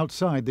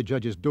 Outside the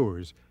judge's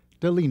doors,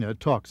 Delina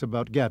talks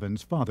about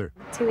Gavin's father.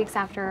 2 weeks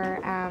after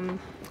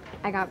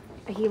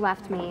he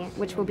left me,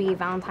 which will be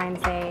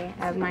Valentine's Day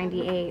of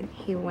 '98,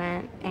 he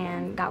went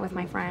and got with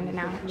my friend, and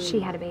now she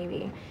had a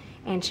baby.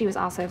 And she was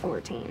also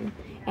 14,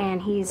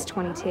 and he's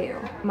 22.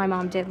 My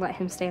mom did let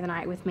him stay the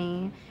night with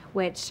me,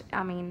 which,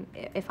 I mean,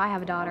 if I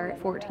have a daughter at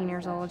 14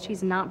 years old,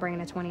 she's not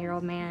bringing a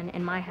 20-year-old man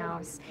in my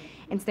house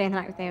and staying the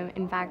night with him.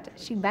 In fact,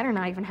 she better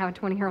not even have a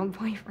 20-year-old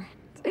boyfriend.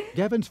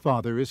 Gavin's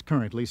father is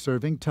currently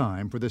serving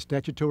time for the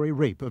statutory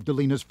rape of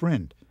Delina's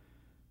friend.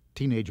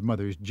 Teenage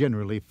mothers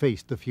generally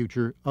face the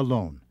future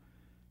alone.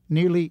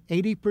 Nearly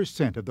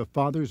 80% of the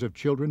fathers of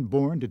children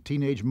born to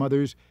teenage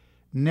mothers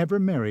never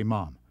marry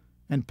mom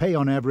and pay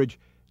on average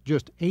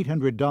just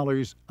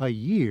 $800 a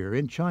year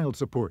in child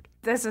support.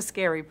 That's a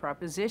scary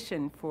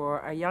proposition for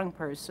a young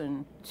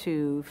person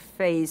to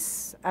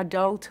face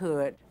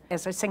adulthood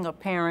as a single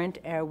parent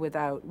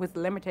with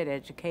limited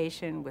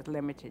education, with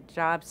limited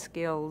job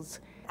skills.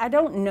 I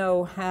don't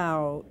know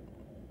how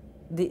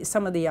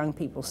some of the young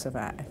people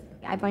survive.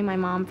 I blame my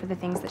mom for the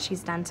things that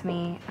she's done to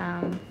me.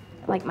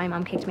 Like my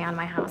mom kicked me out of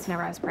my house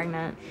whenever I was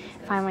pregnant.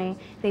 Finally,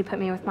 they put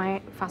me with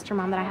my foster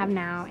mom that I have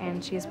now,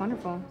 and she is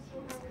wonderful.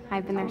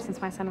 I've been there since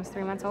my son was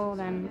 3 months old,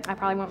 and I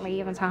probably won't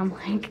leave until I'm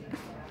like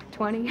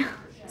 20,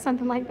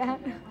 something like that.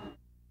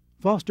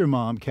 Foster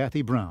mom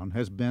Kathy Brown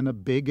has been a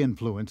big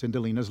influence in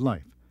Delina's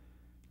life.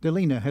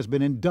 Delina has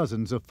been in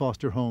dozens of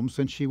foster homes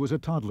since she was a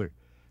toddler,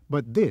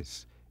 but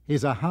this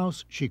is a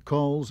house she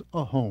calls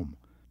a home.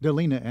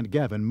 Delina and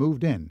Gavin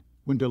moved in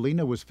when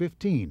Delina was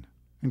 15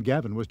 and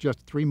Gavin was just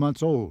 3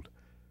 months old.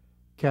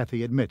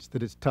 Kathy admits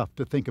that it's tough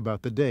to think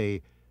about the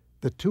day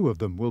the two of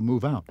them will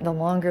move out. The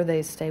longer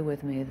they stay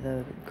with me,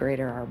 the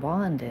greater our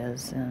bond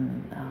is.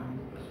 And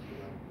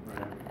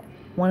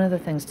one of the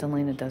things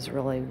Delina does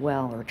really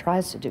well, or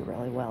tries to do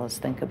really well, is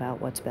think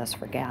about what's best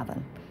for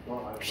Gavin.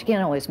 She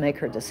can't always make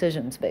her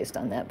decisions based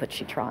on that, but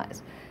she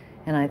tries.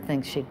 And I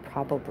think she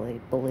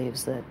probably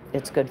believes that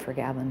it's good for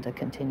Gavin to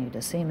continue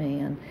to see me,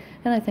 and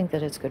I think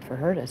that it's good for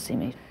her to see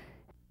me.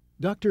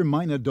 Dr.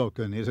 Mina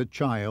Dolkin is a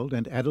child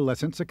and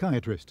adolescent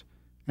psychiatrist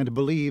and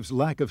believes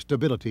lack of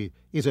stability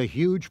is a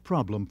huge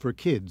problem for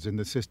kids in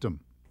the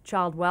system.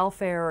 Child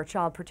welfare or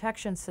child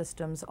protection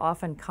systems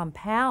often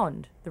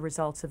compound the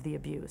results of the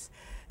abuse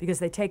because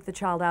they take the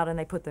child out and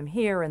they put them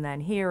here and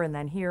then here and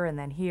then here and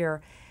then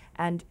here.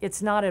 And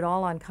it's not at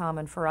all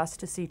uncommon for us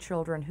to see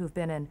children who've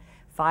been in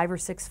 5 or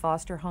 6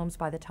 foster homes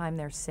by the time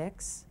they're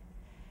 6.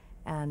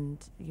 And,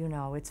 you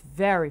know, it's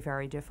very,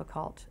 very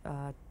difficult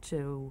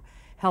to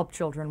help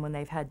children when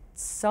they've had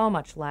so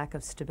much lack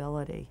of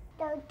stability.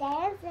 Go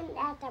dancing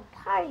at the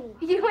party.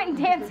 You went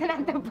dancing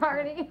at the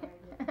party.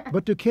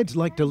 But to kids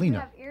like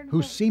Delina,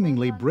 who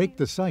seemingly break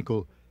the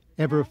cycle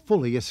ever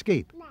fully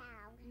escape.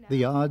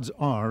 The odds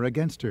are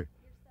against her,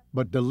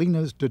 but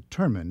Delina's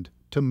determined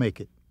to make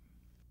it.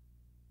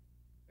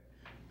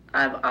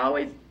 I've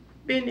always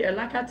been there.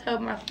 Like I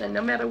told my son,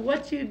 no matter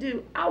what you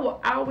do, I will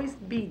always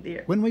be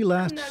there. When we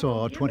last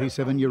saw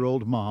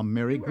 27-year-old mom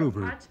Mary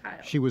Groover,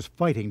 she was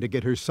fighting to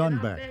get her son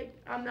back.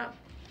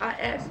 I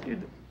asked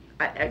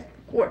the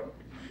court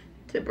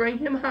to bring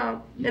him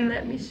home and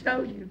let me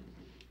show you.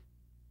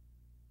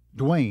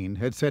 Dwayne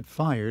had set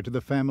fire to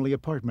the family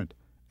apartment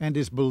and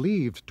is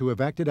believed to have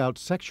acted out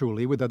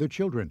sexually with other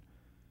children.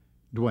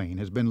 Dwayne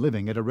has been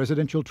living at a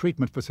residential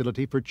treatment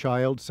facility for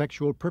child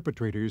sexual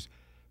perpetrators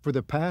for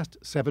the past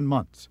 7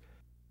 months.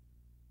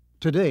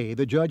 Today,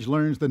 the judge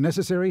learns the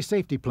necessary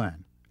safety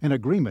plan, an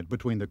agreement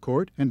between the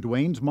court and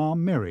Dwayne's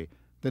mom, Mary,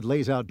 that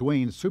lays out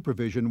Dwayne's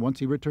supervision once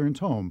he returns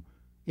home,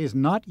 is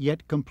not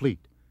yet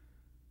complete.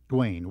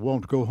 Dwayne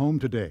won't go home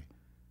today,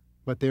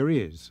 but there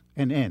is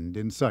an end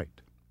in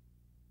sight.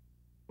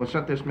 We'll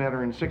set this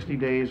matter in 60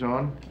 days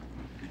on.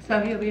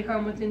 So he'll be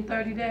home within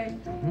 30 days?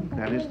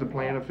 That is the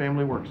plan of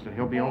Family Works, that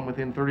he'll be home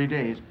within 30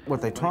 days.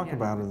 What they talk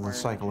about in the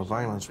cycle of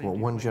violence, what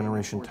one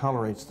generation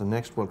tolerates, the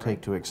next will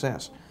take to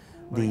excess.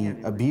 The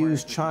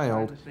abused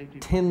child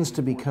tends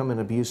to become an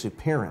abusive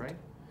parent,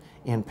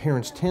 and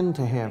parents tend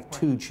to have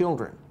 2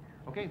 children.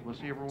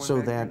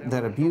 So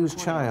that abused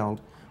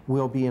child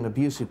will be an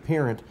abusive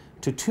parent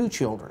to 2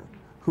 children,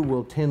 who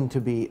will tend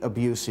to be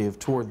abusive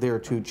toward their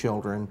 2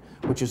 children,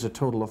 which is a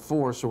total of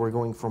 4. So we're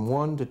going from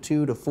 1 to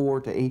 2 to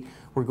 4 to 8.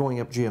 We're going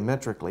up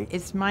geometrically.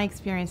 It's my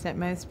experience that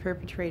most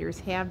perpetrators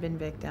have been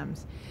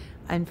victims.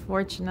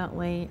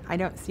 Unfortunately, I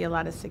don't see a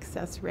lot of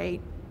success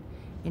rate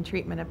in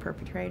treatment of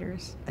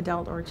perpetrators,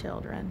 adult or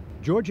children.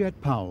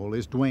 Georgette Powell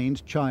is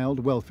Dwayne's child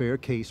welfare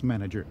case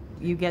manager.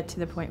 You get to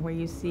the point where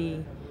you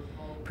see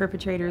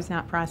perpetrators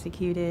not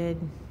prosecuted,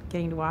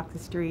 getting to walk the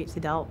streets,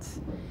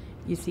 adults.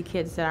 You see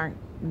kids that aren't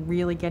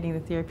really getting the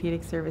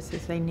therapeutic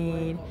services they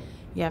need.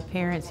 You have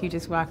parents who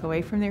just walk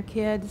away from their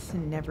kids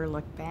and never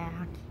look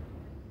back.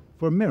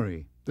 For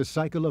Mary, the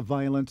cycle of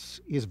violence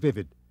is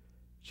vivid.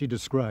 She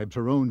describes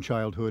her own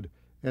childhood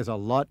as a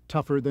lot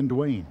tougher than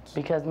Dwayne's.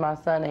 Because my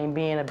son ain't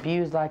being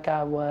abused like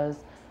I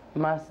was.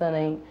 My son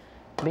ain't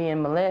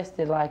being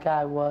molested like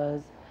I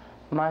was.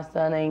 My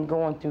son ain't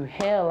going through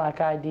hell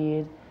like I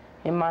did.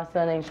 And my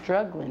son ain't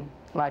struggling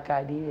like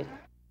I did.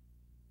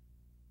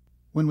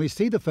 When we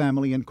see the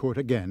family in court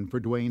again for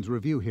Dwayne's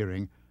review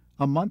hearing,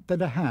 a month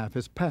and a half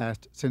has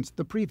passed since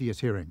the previous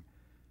hearing.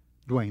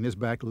 Dwayne is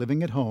back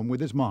living at home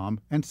with his mom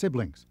and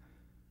siblings.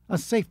 A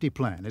safety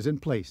plan is in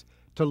place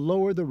to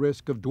lower the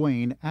risk of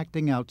Dwayne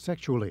acting out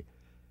sexually.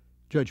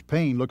 Judge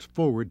Payne looks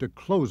forward to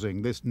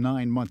closing this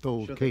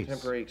 9-month-old case. The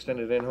temporary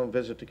extended in-home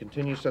visit to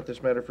continue. Set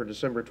this matter for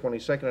December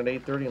 22nd at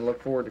 8:30 and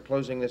look forward to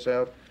closing this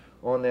out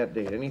on that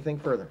date. Anything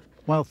further?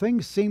 While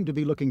things seem to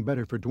be looking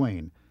better for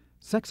Dwayne,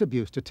 sex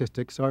abuse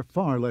statistics are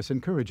far less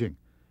encouraging.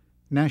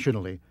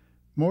 Nationally,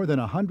 more than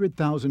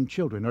 100,000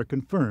 children are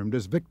confirmed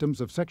as victims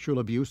of sexual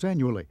abuse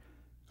annually,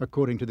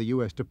 according to the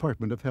U.S.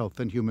 Department of Health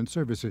and Human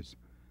Services.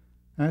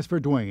 As for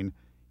Dwayne,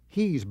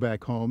 he's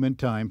back home in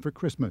time for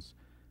Christmas.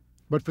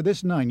 But for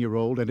this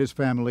 9-year-old and his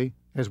family,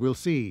 as we'll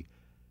see,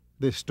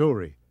 this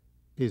story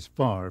is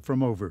far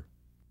from over.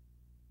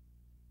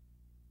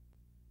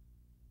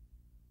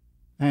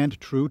 And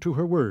true to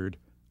her word,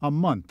 a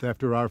month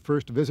after our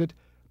first visit,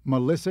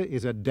 Melissa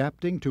is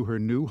adapting to her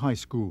new high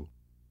school.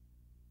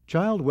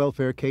 Child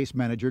welfare case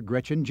manager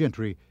Gretchen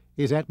Gentry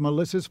is at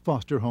Melissa's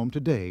foster home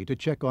today to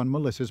check on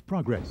Melissa's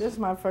progress. This is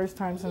my first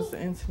time since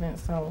the incident,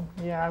 so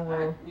yeah, I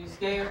will. You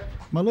scared?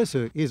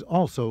 Melissa is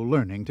also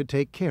learning to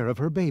take care of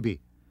her baby.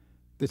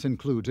 This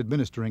includes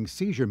administering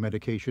seizure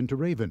medication to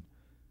Raven.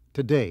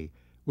 Today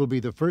will be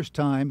the first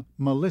time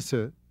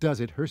Melissa does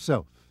it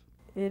herself.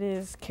 It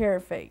is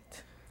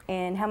Carafate.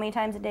 And how many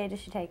times a day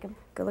does she take them?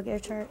 Go look at your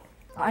chart.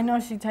 I know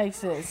she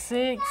takes it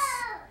 6,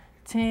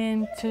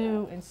 10,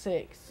 2, and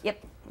 6.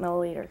 Yep,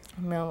 milliliter.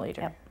 Milliliter.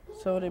 Yep.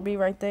 So would it be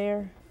right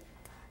there?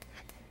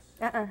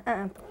 You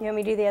want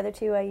me to do the other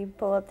 2 while you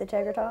pull up the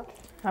Tegra Talk?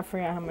 I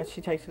forgot how much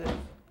she takes of this.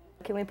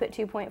 Can we put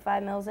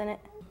 2.5 mils in it?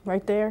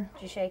 Right there?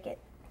 Just shake it.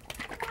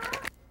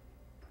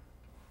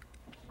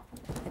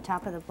 The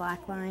top of the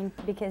black line,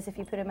 because if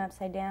you put them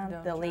upside down,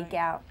 they'll leak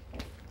out.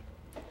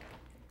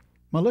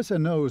 Melissa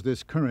knows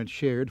this current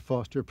shared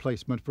foster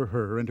placement for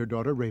her and her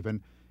daughter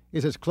Raven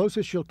is as close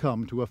as she'll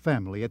come to a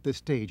family at this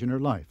stage in her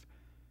life.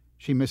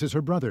 She misses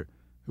her brother,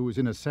 who is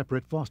in a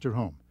separate foster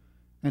home,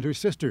 and her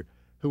sister,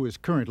 who is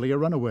currently a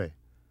runaway.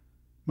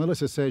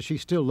 Melissa says she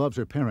still loves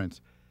her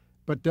parents,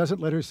 but doesn't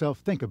let herself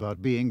think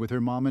about being with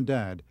her mom and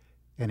dad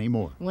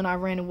anymore. When I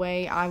ran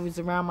away, I was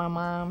around my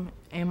mom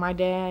and my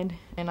dad,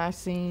 and I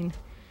seen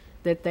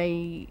that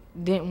they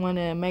didn't want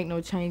to make no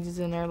changes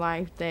in their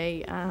life.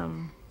 They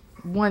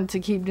wanted to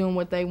keep doing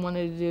what they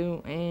wanted to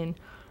do and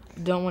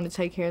don't want to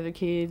take care of their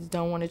kids,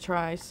 don't want to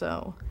try,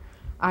 so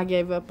I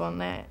gave up on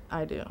that.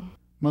 I do.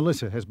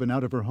 Melissa has been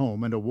out of her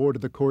home and a ward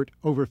of the court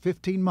over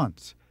 15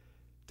 months.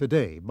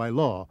 Today, by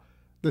law,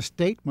 The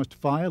state must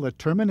file a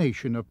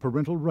termination of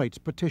parental rights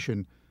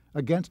petition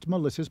against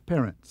Melissa's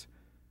parents.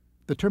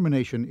 The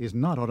termination is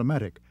not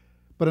automatic,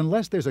 but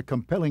unless there's a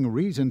compelling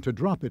reason to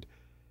drop it,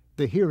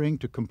 the hearing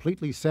to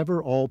completely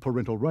sever all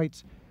parental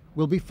rights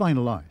will be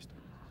finalized,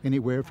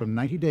 anywhere from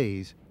 90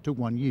 days to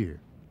 1 year.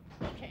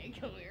 Okay,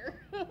 come here.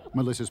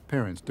 Melissa's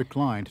parents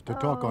declined to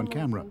talk on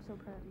camera,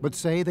 but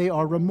say they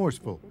are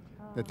remorseful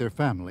that their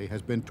family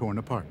has been torn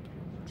apart.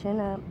 Chin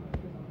up.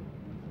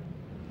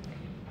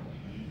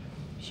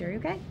 Sure you're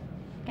okay?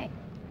 Okay.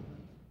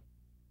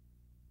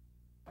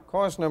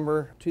 Cause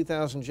number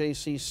 2000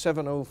 JC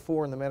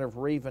 704 in the matter of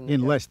Raven.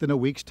 In less than a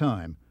week's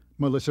time,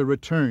 Melissa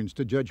returns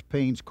to Judge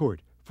Payne's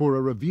court for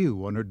a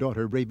review on her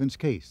daughter Raven's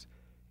case.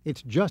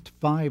 It's just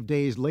 5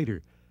 days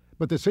later,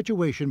 but the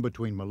situation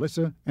between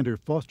Melissa and her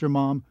foster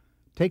mom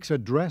takes a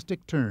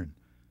drastic turn.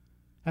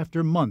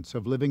 After months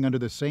of living under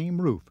the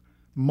same roof,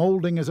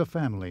 molding as a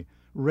family,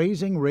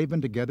 raising Raven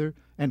together,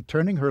 and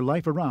turning her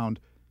life around,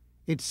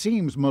 it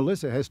seems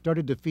Melissa has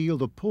started to feel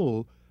the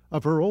pull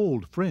of her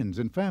old friends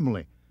and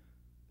family.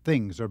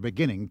 Things are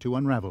beginning to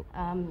unravel.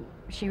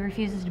 She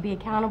refuses to be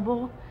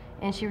accountable,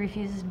 and she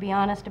refuses to be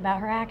honest about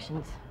her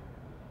actions.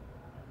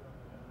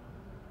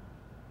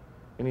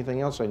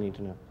 Anything else I need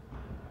to know?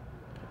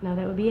 No,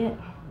 that would be it.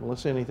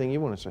 Melissa, anything you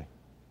want to say?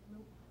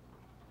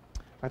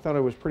 I thought I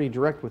was pretty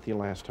direct with you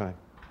last time.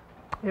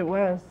 It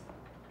was.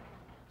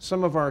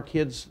 Some of our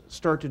kids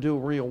start to do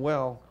real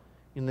well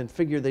and then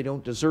figure they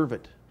don't deserve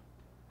it,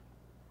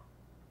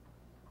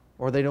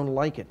 or they don't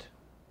like it,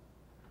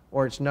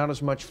 or it's not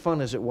as much fun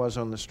as it was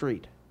on the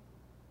street.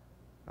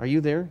 Are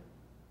you there?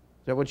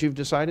 Is that what you've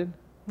decided?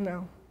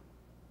 No.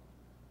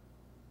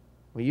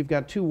 Well, you've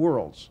got two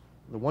worlds,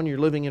 the one you're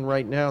living in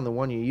right now and the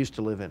one you used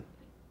to live in.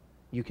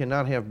 You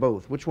cannot have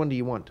both. Which one do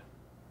you want?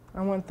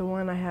 I want the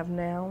one I have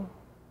now.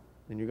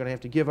 Then you're going to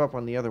have to give up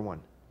on the other one.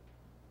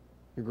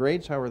 Your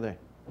grades, how are they?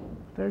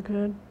 They're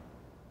good.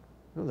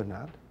 No, they're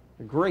not.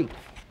 They're great.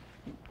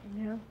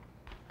 Yeah.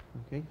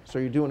 Okay, so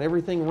you're doing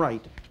everything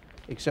right,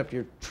 except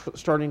you're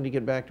starting to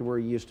get back to where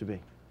you used to be.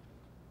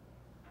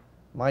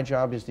 My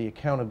job is the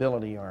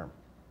accountability arm.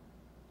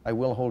 I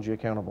will hold you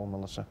accountable,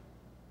 Melissa.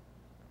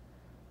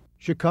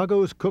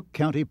 Chicago's Cook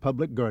County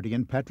Public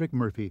Guardian Patrick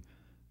Murphy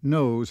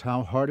knows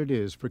how hard it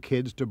is for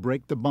kids to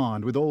break the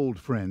bond with old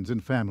friends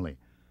and family.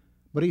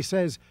 But he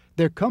says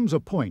there comes a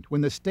point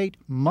when the state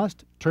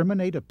must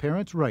terminate a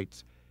parent's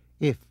rights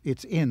if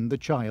it's in the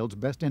child's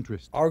best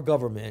interest. Our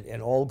government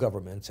and all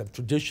governments have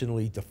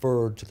traditionally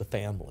deferred to the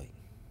family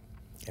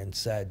and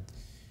said,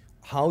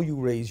 how you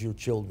raise your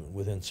children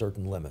within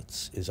certain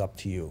limits is up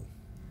to you.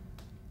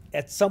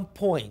 At some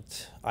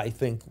point, I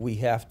think we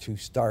have to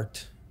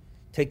start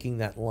taking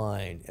that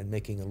line and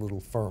making it a little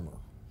firmer,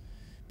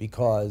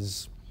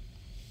 because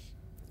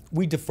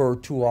we defer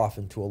too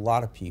often to a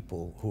lot of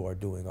people who are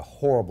doing a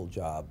horrible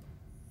job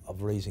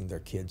of raising their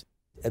kids.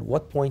 At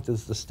what point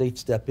does the state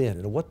step in?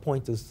 And at what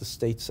point does the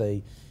state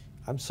say,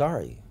 I'm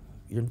sorry,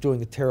 you're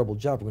doing a terrible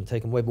job, we're going to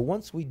take them away. But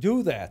once we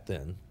do that,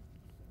 then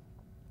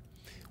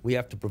we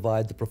have to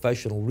provide the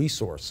professional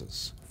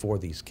resources for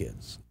these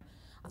kids.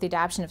 The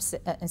Adoption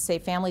and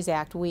Safe Families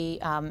Act, we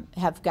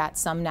have got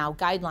some now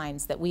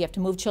guidelines that we have to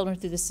move children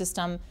through the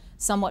system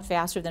somewhat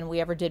faster than we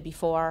ever did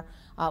before,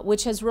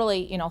 which has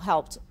really,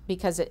 helped,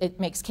 because it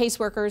makes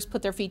caseworkers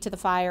put their feet to the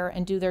fire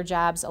and do their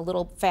jobs a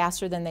little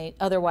faster than they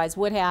otherwise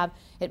would have.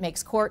 It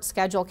makes courts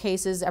schedule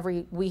cases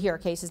we hear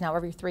cases now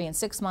every 3 and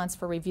 6 months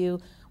for review,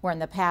 where in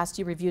the past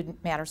you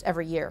reviewed matters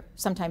every year,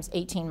 sometimes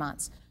 18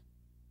 months.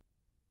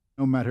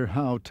 No matter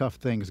how tough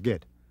things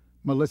get,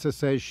 Melissa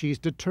says she's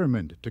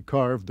determined to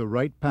carve the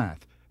right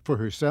path for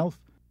herself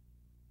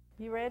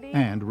You ready?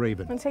 and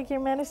Raven. Want to take your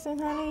medicine,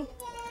 honey?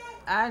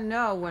 I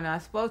know when I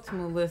spoke to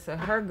Melissa,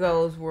 her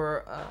goals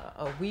were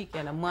a week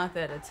and a month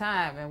at a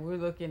time, and we're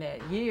looking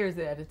at years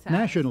at a time.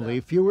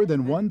 Nationally, fewer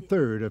than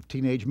 1/3 of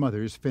teenage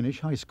mothers finish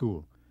high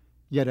school.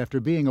 Yet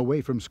after being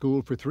away from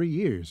school for 3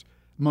 years,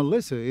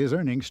 Melissa is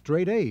earning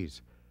straight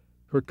A's.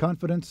 Her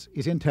confidence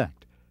is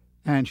intact,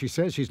 and she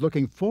says she's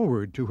looking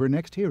forward to her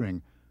next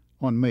hearing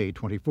on May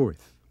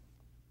 24th.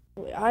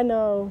 I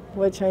know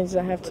what changes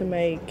I have to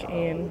make,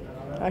 and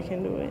I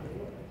can do it.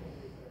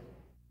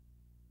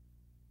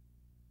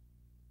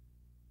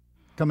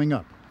 Coming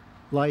up,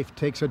 life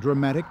takes a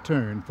dramatic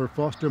turn for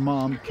foster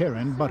mom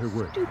Karen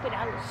Butterworth. Stupid,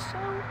 I was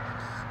so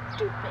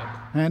stupid.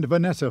 And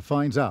Vanessa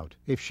finds out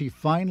if she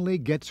finally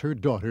gets her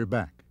daughter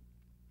back.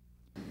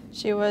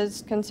 She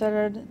was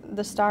considered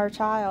the star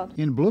child.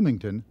 In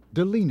Bloomington,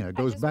 Delina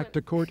goes back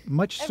to court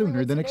much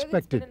sooner than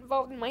expected.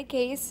 Involved in my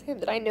case, and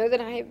that I know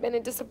that I have been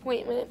a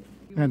disappointment.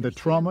 And the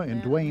trauma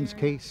in Dwayne's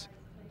case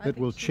that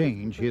will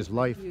change his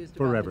life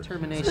forever.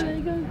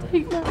 Termination.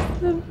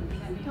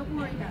 Don't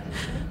worry about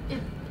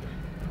it.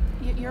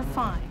 You're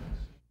fine.